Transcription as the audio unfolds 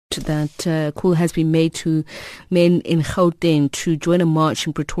that call has been made to men in Gauteng to join a march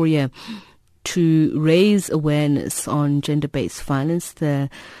in Pretoria to raise awareness on gender-based violence. The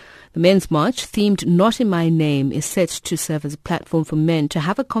Men's March, themed Not in My Name, is set to serve as a platform for men to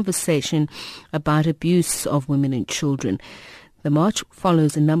have a conversation about abuse of women and children. The march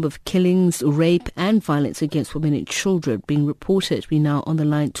follows a number of killings, rape and violence against women and children being reported. We're now on the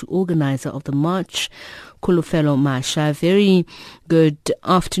line to organizer of the march, Kholofelo Masha. Very good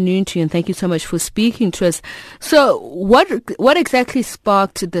afternoon to you, and thank you so much for speaking to us. So what exactly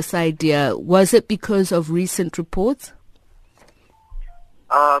sparked this idea? Was it because of recent reports?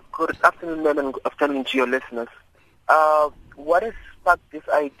 Good afternoon, ma'am, and good afternoon to your listeners. What has sparked this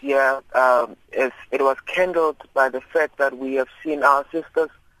idea is it was kindled by the fact that we have seen our sisters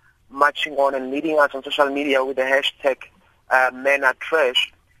marching on and leading us on social media with the hashtag Men Are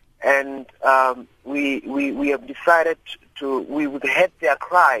Trash, and we have decided we would head their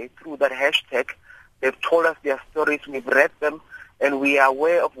cry through that hashtag. They've told us their stories, we've read them, and we are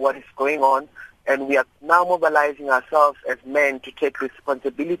aware of what is going on, and we are now mobilizing ourselves as men to take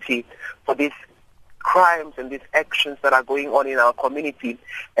responsibility for these crimes and these actions that are going on in our community,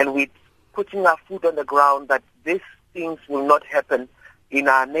 and we're putting our foot on the ground that these things will not happen in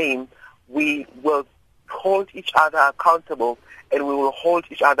our name. We will hold each other accountable, and we will hold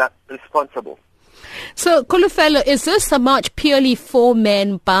each other responsible. So, Kholofelo, is this a march purely for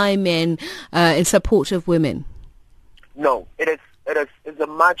men, by men, in support of women? No, it's a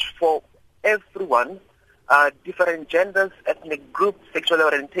march for everyone, different genders, ethnic groups, sexual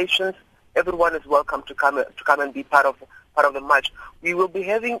orientations. Everyone is welcome to come and be part of the march. We will be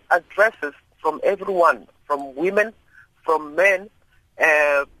having addresses from everyone, from women, from men,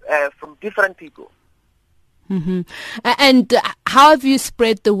 from different people. Mm-hmm. And how have you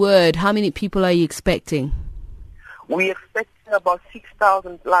spread the word? How many people are you expecting? We're expecting about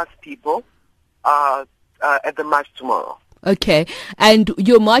 6,000 plus people at the march tomorrow. Okay. And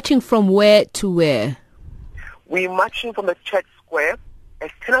you're marching from where to where? We're marching from the Church Square.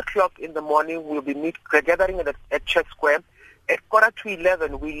 At 10 o'clock in the morning, we'll be gathering at Church Square. At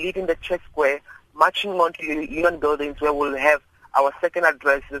 11:15, we leave in the Church Square, marching on to the Union Buildings, where we'll have our second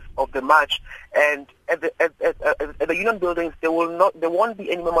addresses of the march. And at the Union Buildings, there won't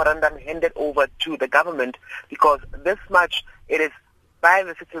be any memorandum handed over to the government, because this march, it is by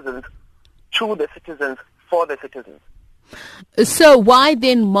the citizens, to the citizens, for the citizens. So why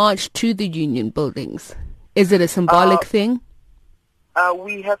then march to the Union Buildings? Is it a symbolic thing?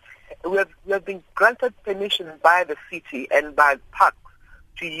 We have been granted permission by the city and by parks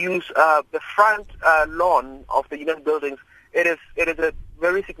to use the front lawn of the Union Buildings. It is a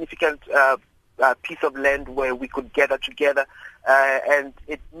very significant piece of land where we could gather together, and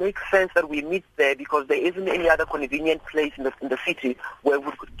it makes sense that we meet there, because there isn't any other convenient place in the city where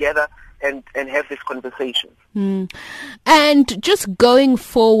we could gather and have this conversation. And just going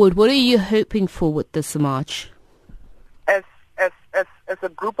forward, what are you hoping for with this march? As a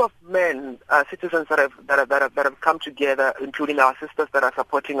group of men, citizens that have come together, including our sisters that are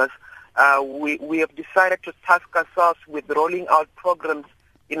supporting us, we have decided to task ourselves with rolling out programs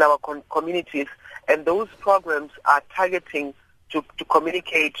in our communities, and those programs are targeting to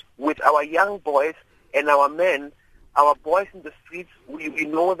communicate with our young boys and our men. Our boys in the streets, we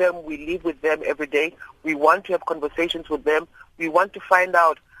know them, we live with them every day. We want to have conversations with them. We want to find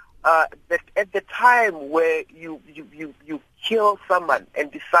out that at the time where you kill someone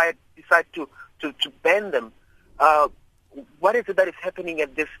and decide to ban them, what is it that is happening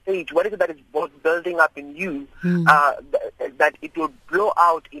at this stage? What is it that is building up in you that it will blow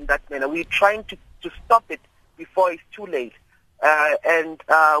out in that manner? We're trying to stop it before it's too late. And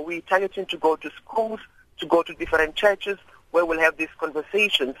we're targeting to go to schools, to go to different churches, where we'll have these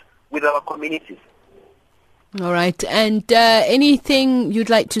conversations with our communities. All right. And anything you'd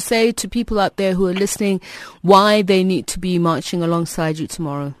like to say to people out there who are listening, why they need to be marching alongside you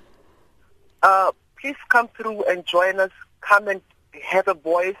tomorrow? Please come through and join us. Come and have a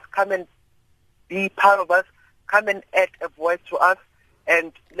voice. Come and be part of us. Come and add a voice to us.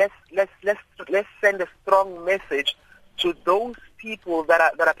 And let's send a strong message to those people that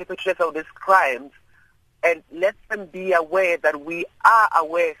are perpetrators of these crimes, and let them be aware that we are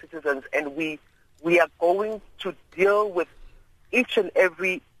aware citizens, and we are going to deal with each and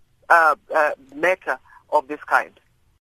every matter of this kind.